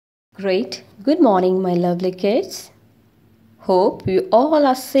Great. Good morning, my lovely kids. Hope you all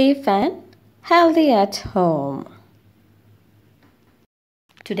are safe and healthy at home.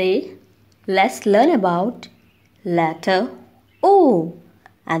 Today, let's learn about letter O.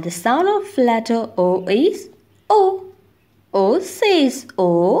 And the sound of letter O is O. O says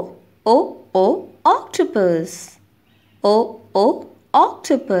O, O, O, octopus. O, O,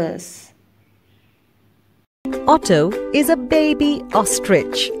 octopus. Otto is a baby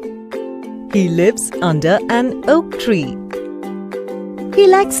ostrich. He lives under an oak tree. He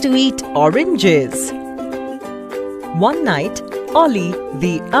likes to eat oranges. One night, Ollie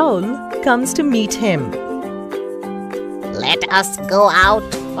the owl comes to meet him. Let us go out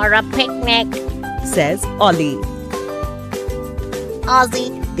for a picnic, Says Ollie. Ozzy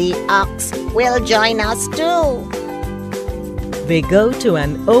the ox will join us too. They go to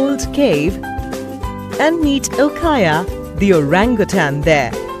an old cave and meet Okaya the orangutan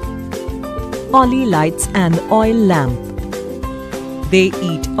there. Ollie lights an oil lamp. They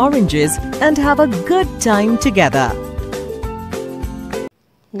eat oranges and have a good time together.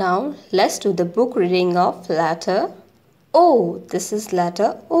 Now let's do the book reading of letter O. This is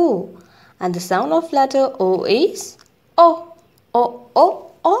letter O. And the sound of letter O is O. O,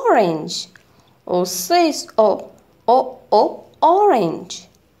 O, orange. O says O. O, O, orange.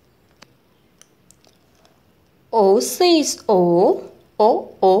 O says O.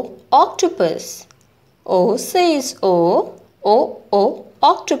 O, O, octopus. O says O. O, O,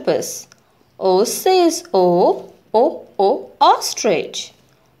 octopus. O says O. O, O, ostrich.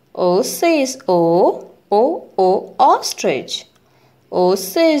 O says O. O, O, ostrich. O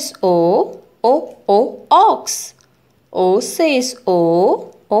says O. O, O, ox. O says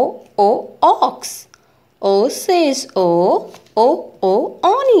O. O, O, ox. O says O. O, O,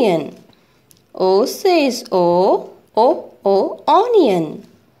 onion. O says O. O, O, onion.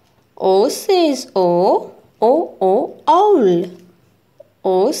 O says O. O, O, owl.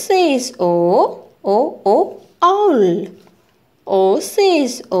 O says O. O, O, owl. O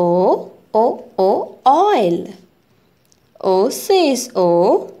says O. O, O, oil. O says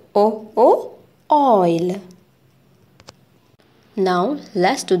O. O, O, oil. Now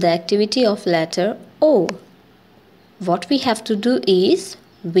let's do the activity of letter O. What we have to do is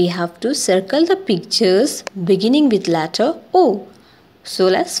we have to circle the pictures beginning with letter O. So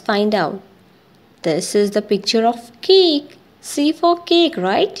let's find out. This is the picture of cake. C for cake,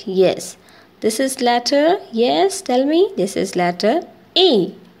 right? Yes. This is letter, yes, tell me. This is letter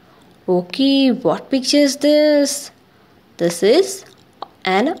A. Okay, what picture is this? This is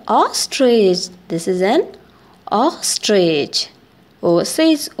an ostrich. This is an ostrich. O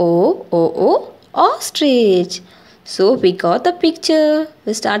says O, O, O, ostrich. So we got the picture.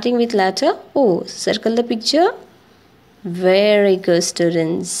 We're starting with letter O. Circle the picture. Very good,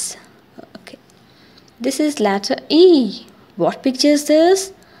 students. Okay. This is letter E. What picture is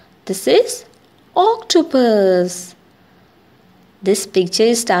this? This is octopus. This picture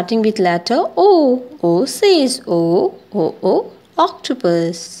is starting with letter O. O says O, O, O,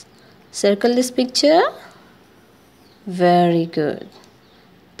 octopus. Circle this picture. Very good.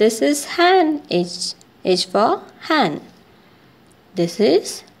 This is hen. H for hen. This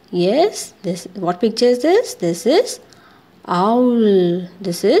is, yes, this, what picture is this? This is owl.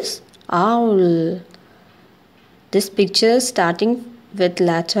 This is owl. This picture starting with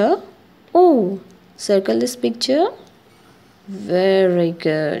letter O. Circle this picture. Very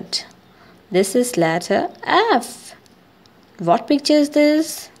good. This is letter F. What picture is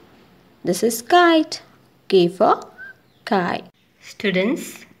this? This is kite. K for kite.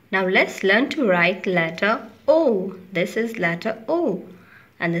 Students, now let's learn to write letter O. This is letter O.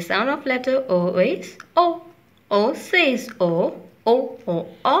 And the sound of letter O is O. O says O. O, O,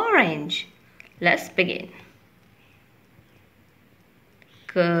 orange. Let's begin.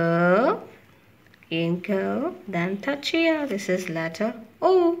 Curve. In curve. Then touch here. This is letter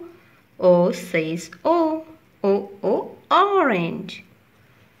O. O says O. O, O, orange.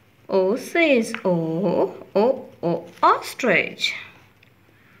 O says O. O, O, ostrich.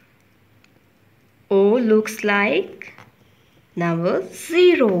 O looks like number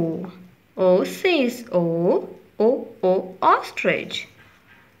 0. O says O. O, O, ostrich.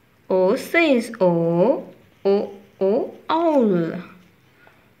 O says O. O, O, owl.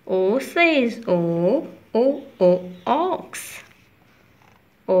 O says O. O, O, ox.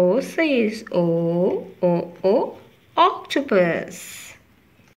 O says O. O, O, octopus.